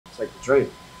take the train.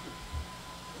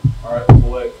 All right,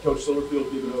 we'll let Coach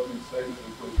Silverfield give an opening statement,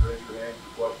 and please raise your hand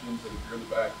for questions. And if you're in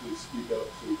the back, please speak up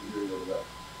so we can hear you over there.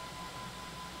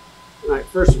 All right,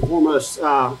 first and foremost,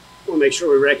 we'll make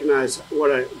sure we recognize what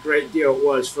a great deal it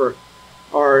was for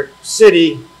our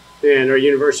city and our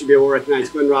university to be able to recognize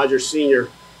Glenn Rogers Sr.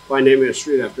 by naming a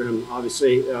street after him.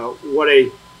 Obviously, what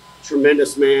a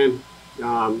tremendous man.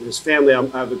 His family I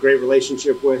have a great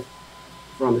relationship with,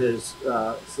 from his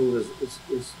some of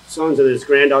his sons and his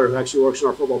granddaughter who actually works in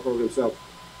our football program. So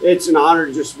it's an honor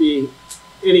to just be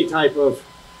any type of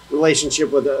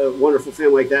relationship with a wonderful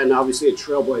family like that, and obviously a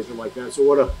trailblazer like that. So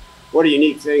what a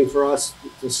unique thing for us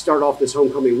to start off this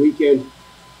homecoming weekend.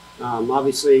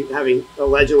 Obviously, having a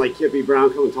legend like Kippy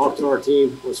Brown come and talk to our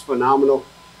team was phenomenal.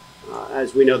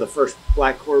 As we know, the first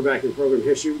black quarterback in program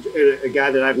history, and a guy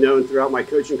that I've known throughout my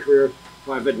coaching career,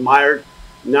 who I've admired,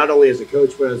 not only as a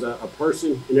coach, but as a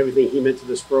person and everything he meant to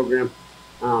this program.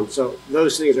 So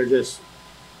those things are just,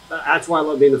 that's why I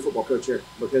love being the football coach here,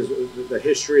 because of the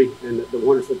history and the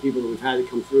wonderful people that we've had to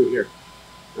come through here.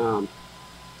 Found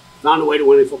a way to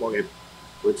win a football game.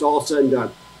 When it's all said and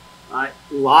done.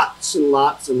 Lots and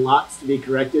lots and lots to be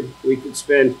corrected. We could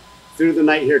spend through the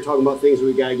night here talking about things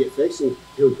we got to get fixed and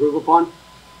to improve upon.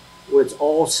 When it's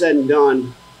all said and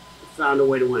done, found a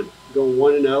way to win. Going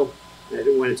 1-0,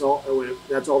 and when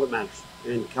that's all that matters.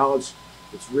 In college,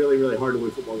 it's really, really hard to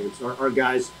win football games. So our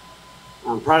guys,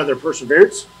 I'm proud of their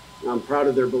perseverance. I'm proud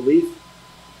of their belief.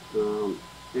 And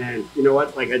you know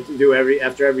what? Like I do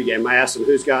after every game, I ask them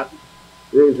who's got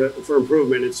room for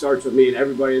improvement. It starts with me, and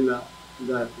everybody in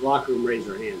the locker room raise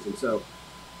their hands. And so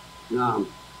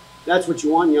that's what you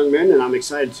want, young men, and I'm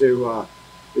excited to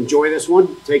enjoy this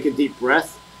one. Take a deep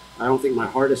breath. I don't think my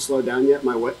heart has slowed down yet.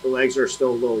 My legs are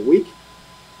still a little weak.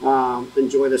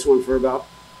 Enjoy this one for about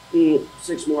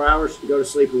 6 more hours, go to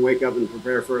sleep and wake up and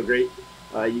prepare for a great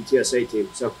UTSA team.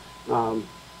 So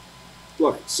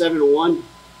look, 7-1,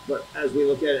 but as we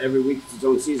look at it every week, it's its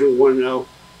own season. 1-0.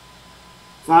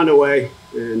 Find a way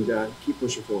and keep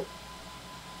pushing forward.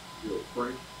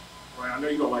 Frank, I know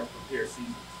you don't like to compare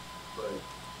seasons, but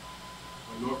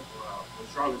when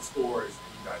Charlotte scores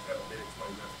and you guys have a minute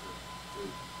 20 left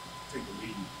to take the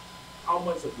lead, how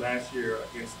much of last year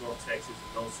against North Texas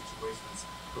in those situations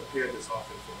prepared this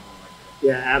offense for a moment like that?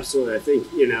 Yeah, absolutely. I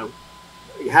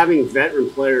think, having veteran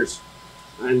players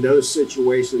in those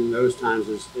situations, those times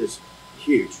is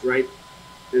huge, right?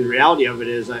 And the reality of it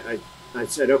is I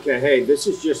said, okay, hey, this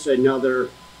is just another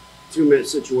 2-minute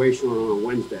situation on a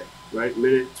Wednesday, right?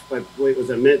 I believe it was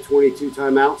a minute 22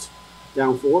 timeouts,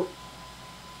 down 4.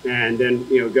 And then,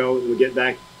 go and get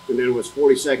back. And then it was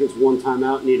 40 seconds, 1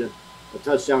 timeout, need a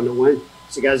touchdown to win.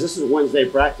 So, guys, this is Wednesday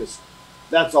practice.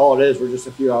 That's all it is. We're just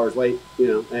a few hours late,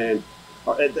 and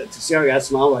to see how guys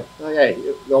smile, like, oh, hey,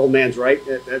 the old man's right.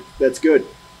 That's good.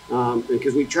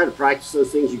 Because we try to practice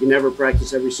those things. You can never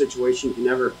practice every situation. You can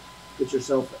never put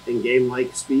yourself in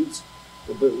game-like speeds.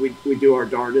 But we do our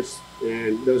darndest,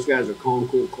 and those guys are calm,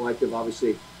 cool, collective.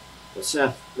 Obviously,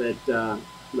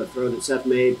 the throw that Seth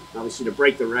made, obviously to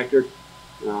break the record.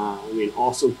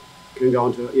 Awesome. Couldn't go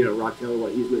into Rock Taylor,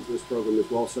 what he's meant to this program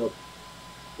as well. So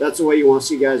that's the way you want to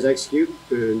see guys execute,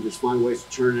 and just find ways to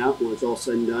churn it out when it's all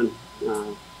said and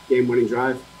done. Game-winning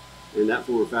drive, in that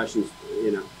form or fashion.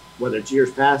 Whether it's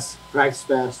years past, practice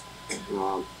past,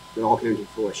 it all came to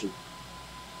fruition.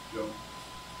 Joe.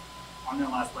 On that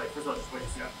last play, first of all, just wait to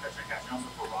see that catch and also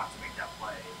for Rock to make that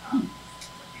play. Like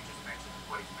you just mentioned,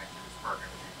 what he's mentioned in his program,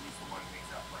 and he's the one who makes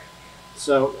that play at the end.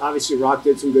 So obviously Rock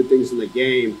did some good things in the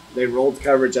game. They rolled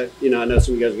coverage. I know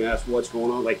some of you guys are going to ask what's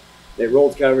going on. Like, they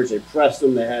rolled coverage, they pressed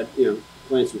them, they had,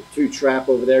 playing some 2-trap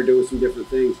over there, doing some different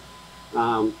things.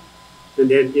 And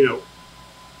then,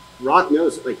 Rock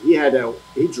knows, like,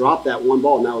 he dropped that one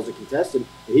ball, and that was a contested.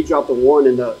 And he dropped the one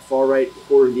in the far right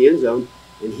corner of the end zone,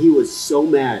 and he was so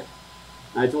mad.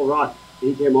 And I told Rock,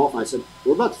 he came off, and I said,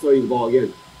 we're about to throw you the ball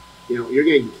again. You're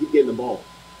going to keep getting the ball.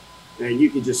 And you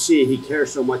could just see he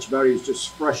cares so much about it. He was just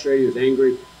frustrated. He was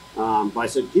angry. But I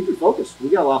said, keep your focus. We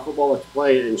got a lot of football left to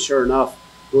play. And sure enough,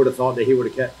 who would have thought that he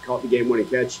would have caught the game-winning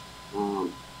catch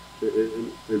and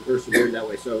persevered that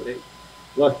way. So,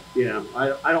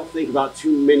 I don't think about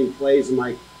too many plays in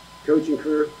my coaching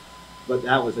career, but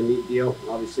that was a neat deal.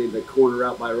 Obviously, the corner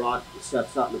route by Rock,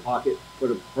 steps out in the pocket,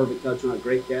 put a perfect touch on a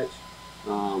great catch.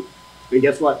 And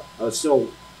guess what? I was still,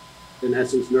 in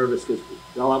essence, nervous because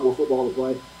got a lot more football to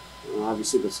play.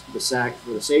 Obviously, the sack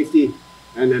for the safety.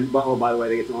 And then, by the way,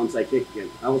 they get the onside kick again.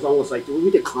 I was almost like, did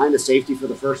we decline the safety for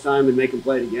the first time and make them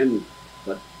play it again?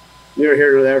 But near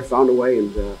here or there, found a way.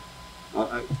 And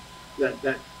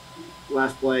that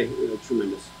last play,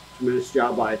 tremendous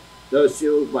job by those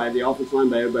two, by the offensive line,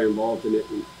 by everybody involved in it,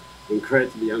 and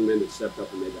credit to the young men that stepped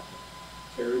up and made that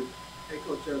play. Terry? Hey,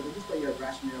 Coach, just like your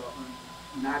rationale on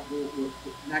not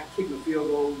kicking the field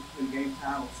goal in game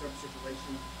time or certain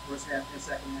situations, first half and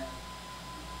second half.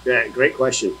 Yeah, great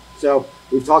question. So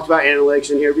we've talked about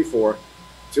analytics in here before.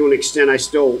 To an extent, I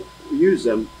still use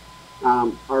them.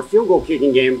 Our field goal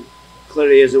kicking game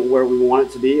clearly isn't where we want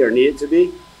it to be or need it to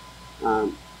be.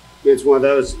 It's one of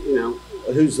those,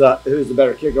 who's the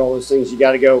better kicker? All those things. You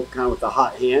got to go kind of with the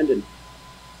hot hand, and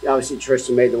obviously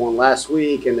Tristan made the one last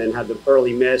week and then had the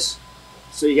early miss.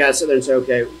 So you got to sit there and say,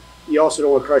 okay, you also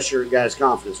don't want to crush your guys'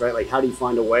 confidence, right? Like, how do you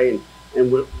find a way?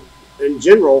 And we're, in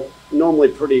general, normally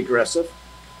pretty aggressive.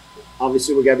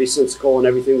 Obviously, we got to be sensible in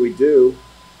everything we do.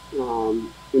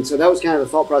 And so that was kind of the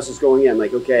thought process going in.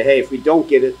 Like, okay, hey, if we don't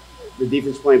get it, the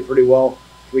defense playing pretty well,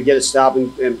 we get a stop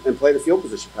and play the field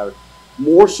position pattern.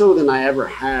 More so than I ever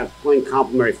have playing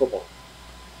complementary football,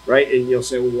 right? And you'll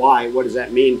say, well, why? What does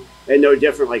that mean? And no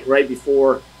different, like right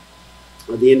before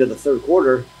the end of the third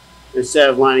quarter, instead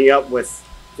of lining up with,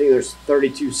 I think there's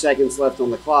 32 seconds left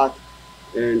on the clock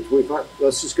and 25,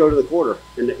 let's just go to the quarter.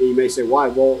 And you may say, why?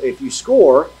 Well, if you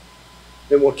score,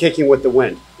 then we're kicking with the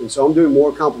wind. And so I'm doing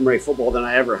more complementary football than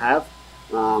I ever have.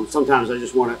 Sometimes I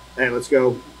just want to, hey, let's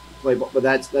go play ball. But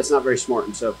that's not very smart.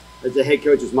 And so as the head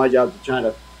coach, it's my job to try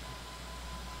to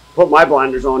put my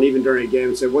blinders on even during a game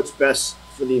and say what's best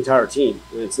for the entire team.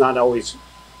 And it's not always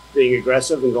being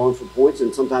aggressive and going for points.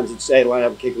 And sometimes it's, hey, line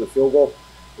up kicking the field goal.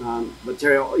 But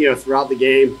Terry, throughout the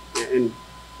game and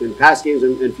in past games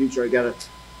and future, I got to,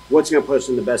 what's going to put us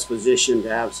in the best position to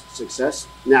have success.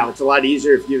 Now, it's a lot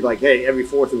easier if you're like, hey, every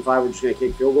 4th and 5, we're just going to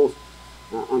kick field goals.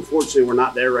 Unfortunately, we're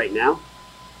not there right now.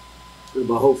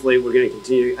 But hopefully we're going to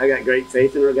continue. I got great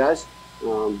faith in our guys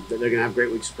that they're going to have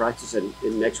great weeks of practice. And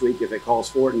next week, if it calls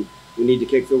for it and we need to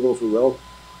kick field goals, we will.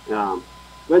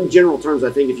 But in general terms,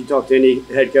 I think if you talk to any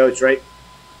head coach, right,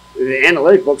 the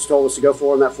analytic books told us to go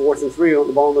for on that 4th and 3 on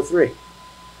the ball on the 3.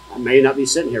 I may not be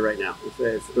sitting here right now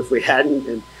if we hadn't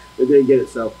and we didn't get it.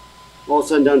 So all of a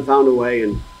sudden done, found a way,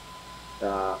 and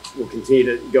we'll continue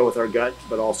to go with our gut,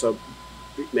 but also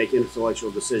make intellectual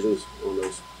decisions on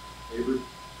those. Avery?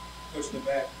 Coach in the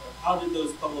back, how did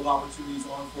those couple of opportunities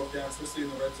on 4th down, especially in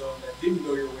the red zone, that didn't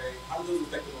go your way, how did those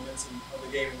affect the momentum of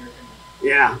the game in your opinion?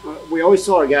 Yeah, we always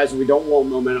tell our guys that we don't want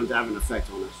momentum to have an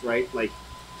effect on us, right? Like,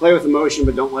 play with emotion,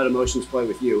 but don't let emotions play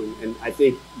with you. And I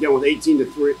think, with 18 to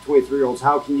 23-year-olds,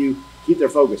 how can you keep their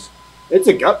focus? It's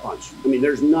a gut punch. I mean,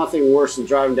 there's nothing worse than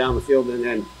driving down the field and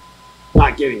then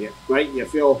not getting it, right? You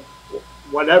feel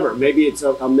whatever. Maybe it's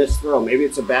a missed throw. Maybe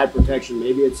it's a bad protection.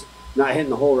 Maybe it's not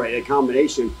hitting the hole right, a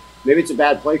combination. Maybe it's a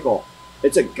bad play call.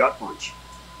 It's a gut punch.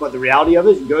 But the reality of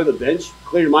it is you go to the bench,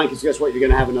 clear your mind, because guess what? You're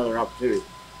going to have another opportunity.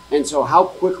 And so how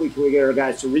quickly can we get our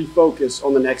guys to refocus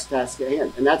on the next task at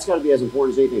hand? And that's got to be as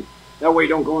important as anything. That way you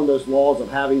don't go in those walls of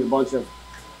having a bunch of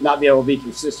not be able to be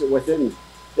consistent with it. And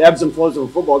the ebbs and flows of a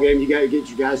football game, you got to get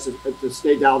your guys to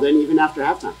stay dialed in even after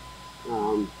halftime.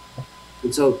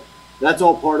 And so that's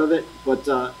all part of it. But,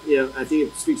 I think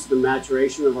it speaks to the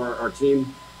maturation of our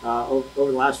team over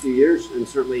the last few years. And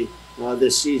certainly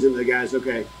this season, the guys,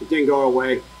 okay, it didn't go our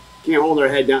way. Can't hold our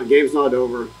head down. Game's not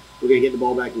over. We're going to get the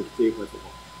ball back and continue to play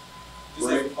football. Just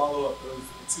as a follow-up, those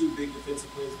two big defensive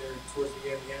plays there towards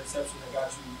the end, the interception that got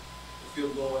you the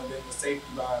field goal, and then the safety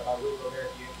by Whitlow there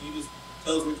at the end. Can you just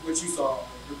tell us what you saw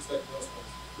from your perspective those plays?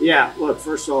 Yeah, look,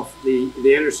 first off, the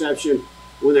interception,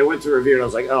 when they went to review it, I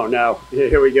was like, oh, no,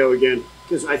 here we go again.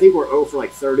 Because I think we're 0 for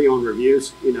like 30 on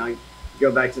reviews.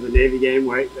 Go back to the Navy game,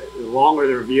 right? The longer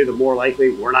the review, the more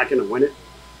likely we're not going to win it.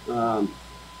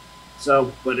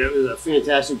 But it was a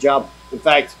fantastic job. In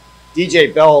fact,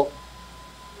 DJ Bell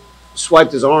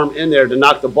swiped his arm in there to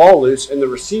knock the ball loose, and the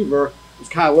receiver was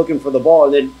kind of looking for the ball,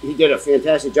 and then he did a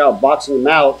fantastic job boxing him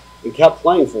out and kept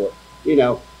playing for it.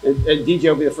 And DJ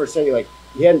will be the first to say, like,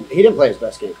 he didn't play his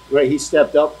best game, right? He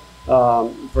stepped up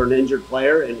for an injured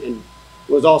player, and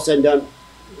was all said and done,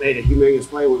 made a humongous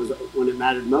play when it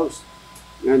mattered most.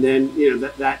 And then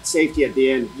that safety at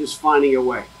the end, just finding a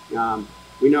way.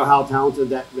 We know how talented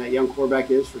that young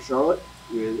quarterback is for Charlotte,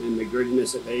 and the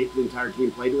grittiness that the entire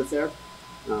team played with there.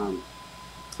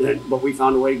 But we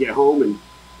found a way to get home, and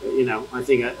I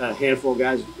think a handful of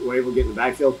guys were able to get in the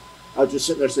backfield. I was just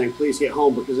sitting there saying, please get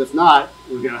home, because if not,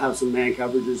 we're going to have some man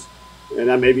coverages,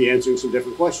 and I may be answering some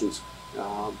different questions.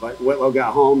 But Whitlow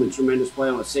got home, and tremendous play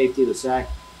on a safety and a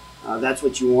sack. That's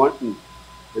what you want, and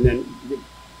then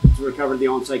to recover the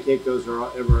onside kick, those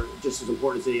are ever just as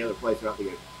important as any other play throughout the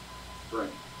game. Right.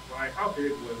 Ryan, how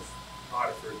big was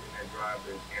Otterford in that drive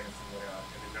that Anderson went out?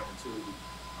 And then number 2,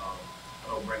 I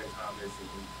know Brandon Thomas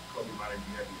and Kobe Minor,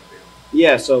 you have to get there.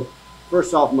 Yeah, so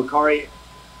first off, Makari,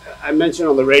 I mentioned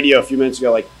on the radio a few minutes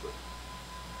ago, like,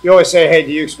 you always say, hey,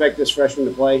 do you expect this freshman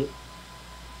to play?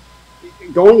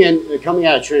 Coming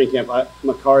out of training camp,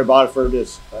 Makari Bodiford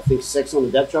is, I think, 6th on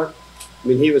the depth chart. I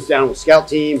mean, he was down with scout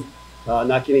team,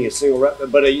 not getting a single rep,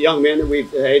 but a young man that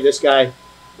this guy,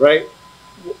 right,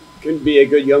 can be a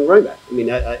good young running back. I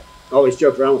mean, I always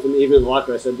joked around with him, even in the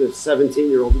locker. I said, this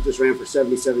 17-year-old who just ran for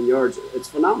 77 yards, it's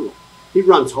phenomenal. He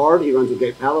runs hard. He runs with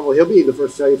great power level. He'll be the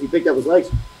first to tell you if he picked up his legs,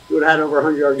 he would have had over a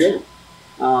 100-yard game.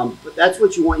 But that's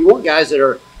what you want. You want guys that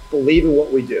are believing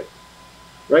what we do,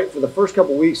 right? For the first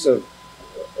couple weeks of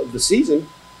the season,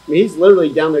 I mean, he's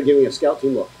literally down there giving a scout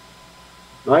team look,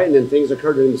 right? And then things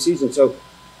occurred in the season. So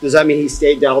does that mean he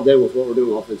stayed dialed in with what we're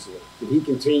doing offensively? Did he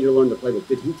continue to learn the playbook?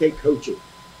 Did he take coaching?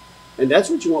 And that's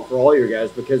what you want for all your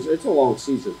guys because it's a long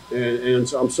season. And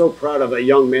so I'm so proud of a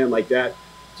young man like that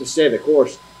to stay the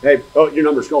course. Hey, your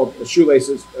number's called. The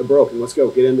shoelaces are broken. Let's go.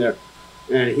 Get in there.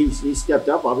 And he stepped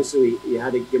up. Obviously, you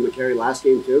had to give him a carry last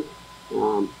game too.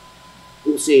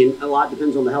 We'll see. A lot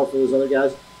depends on the health of those other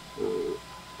guys.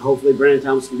 Hopefully, Brandon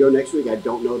Thomas can go next week. I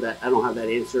don't know that. I don't have that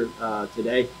answer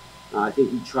today. I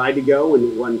think he tried to go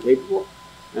and wasn't capable.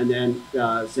 And then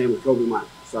same with Kobe Meyer.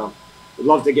 So I'd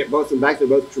love to get both of them back. They're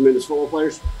both tremendous football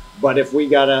players. But if we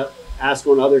got to ask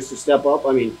on others to step up,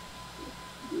 I mean,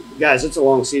 guys, it's a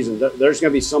long season. There's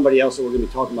going to be somebody else that we're going to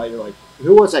be talking about. You're like,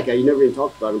 who was that guy? You never even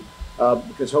talked about him.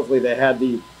 Because hopefully they had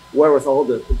the wherewithal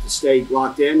to stay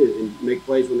locked in and make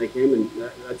plays when they came. And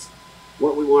that's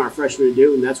what we want our freshmen to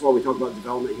do. And that's why we talk about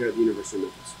development here at the University of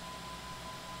Memphis.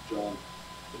 John.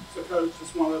 So, Coach,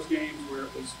 it's one of those games where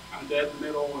it was kind of dead in the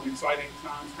middle and exciting at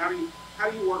times. How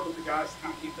do you work with the guys to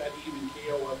kind of keep that even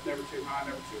keel of never too high,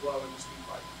 never too low, and just keep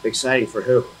fighting? Exciting for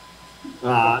who?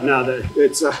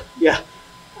 Yeah.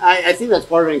 I think that's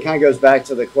part of it. And kind of goes back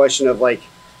to the question of like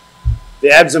the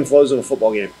ebbs and flows of a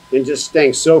football game and just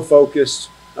staying so focused.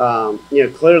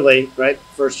 Clearly, right,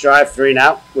 first drive, 3 and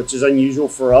out, which is unusual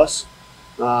for us.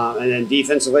 And then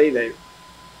defensively,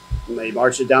 they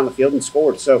marched it down the field and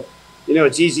scored. So,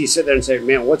 it's easy to sit there and say,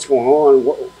 man, what's going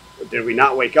on? Did we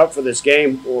not wake up for this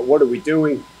game? Or what are we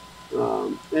doing?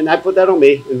 And I put that on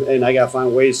me, and I got to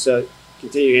find ways to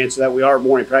continue to answer that. We are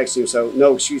morning practicing, so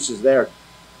no excuses there.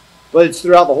 But it's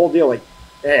throughout the whole deal. Like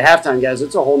at halftime, guys,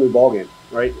 it's a whole new ballgame,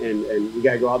 right? And we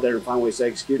got to go out there and find ways to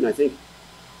execute. And I think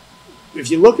if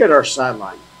you look at our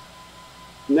sideline,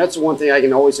 and that's the one thing I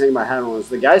can always hang my hat on is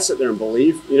the guys sit there and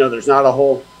believe. There's not a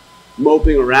whole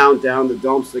moping around down the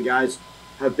dumps. The guys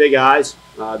have big eyes.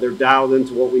 They're dialed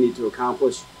into what we need to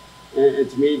accomplish. And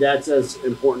to me, that's as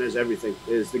important as everything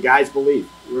is the guys believe,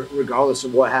 regardless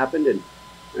of what happened, and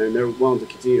they're willing to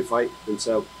continue to fight. And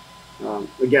so,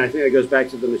 again, I think that goes back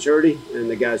to the maturity and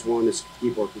the guys' willingness to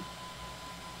keep working.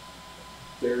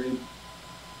 Darian.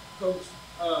 Coach,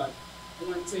 I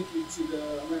want to take you to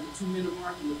around the 2-minute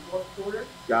mark in the fourth quarter.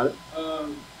 Got it.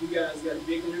 You guys got a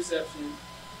big interception.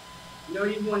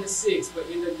 You won the 6, but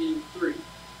ended up getting 3.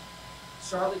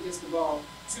 Charlotte gets the ball,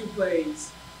 2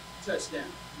 plays, touchdown.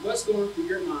 What's going through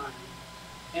your mind,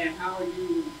 and how are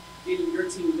you getting your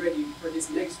team ready for this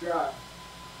next drive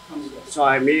coming up? So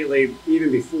I immediately,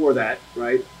 even before that,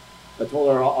 right, I told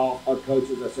our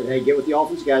coaches, I said, hey, get with the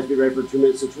offense guys, be ready for a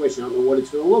 2-minute situation. I don't know what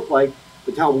it's going to look like,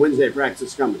 but tell them Wednesday practice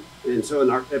is coming. And so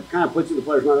it kind of puts in the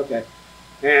players' mind, okay.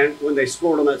 And when they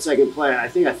scored on that second play, I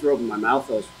think I threw up in my mouth.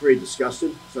 I was pretty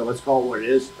disgusted. So let's call it what it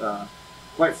is.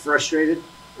 Quite frustrated.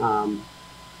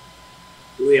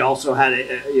 We also had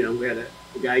we had a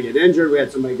guy get injured. We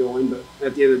had somebody go in, but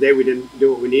at the end of the day, we didn't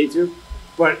do what we needed to.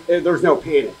 But there's no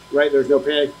panic, right? There's no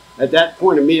panic. At that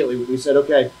point, immediately, we said,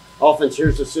 okay, offense,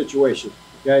 here's the situation,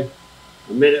 okay?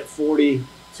 1:42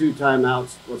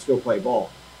 timeouts. Let's go play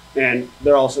ball. And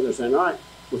they're all sitting there saying, all right,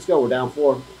 let's go. We're down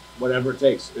 4, whatever it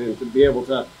takes. And to be able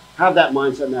to have that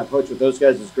mindset and that approach with those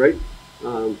guys is great.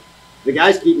 The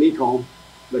guys keep me calm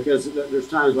because there's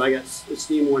times when I got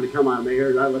steam wanting to come out of me here,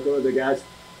 and I look over the guys,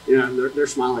 they're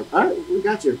smiling. All right, we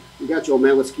got you. We got you, old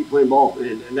man. Let's keep playing ball.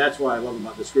 And that's what I love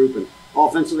about this group. And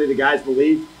offensively, the guys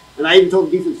believe. And I even told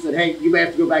the defense, said, hey, you may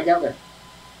have to go back out there.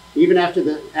 Even after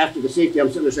the safety, I'm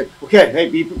sitting there saying, okay, hey,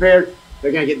 be prepared.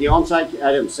 They're going to get the onside kick.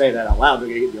 I didn't say that out loud. They're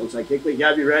going to get the onside kick. They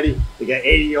got to be ready. They got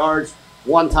 80 yards,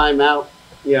 1 timeout,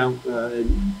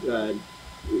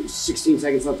 16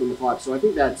 seconds left on the clock. So I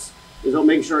think that's about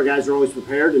making sure our guys are always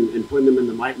prepared and putting them in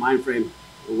the right mind frame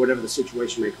or whatever the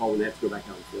situation may call when they have to go back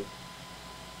out on the field.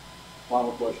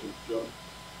 Final question, Joe.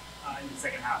 In the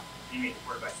second half, you made the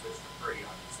quarterback switch for 3,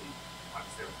 obviously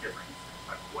it was different.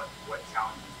 But what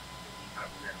challenges did he kind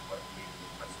of present? What he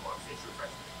it's your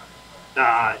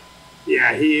freshman.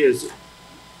 Yeah, he is.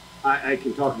 I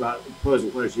can talk about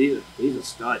opposing players. He's a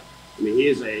stud. I mean, he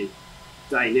is a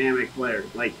dynamic player.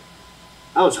 Like,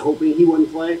 I was hoping he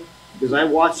wouldn't play because I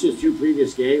watched his 2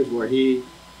 previous games where he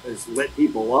has lit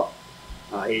people up.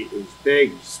 He's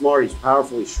big, he's smart, he's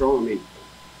powerful, he's strong. I mean,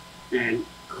 and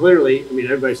clearly, I mean,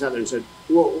 everybody sat there and said,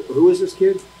 well, who is this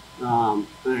kid?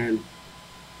 And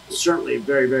certainly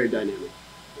very, very dynamic,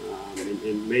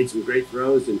 and made some great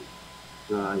throws. And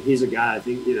he's a guy, I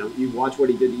think, you know, you watch what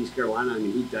he did to East Carolina. I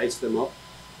mean, he diced them up.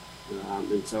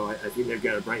 And so I think they've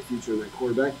got a bright future in that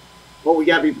quarterback. But we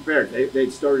got to be prepared.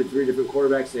 They'd started 3 different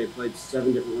quarterbacks. They had played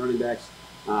 7 different running backs.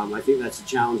 I think that's a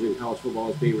challenge in college football,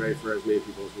 is being ready for as many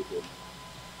people as we can.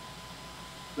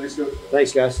 Thanks, Coach.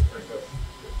 Thanks, guys. Thanks, Coach.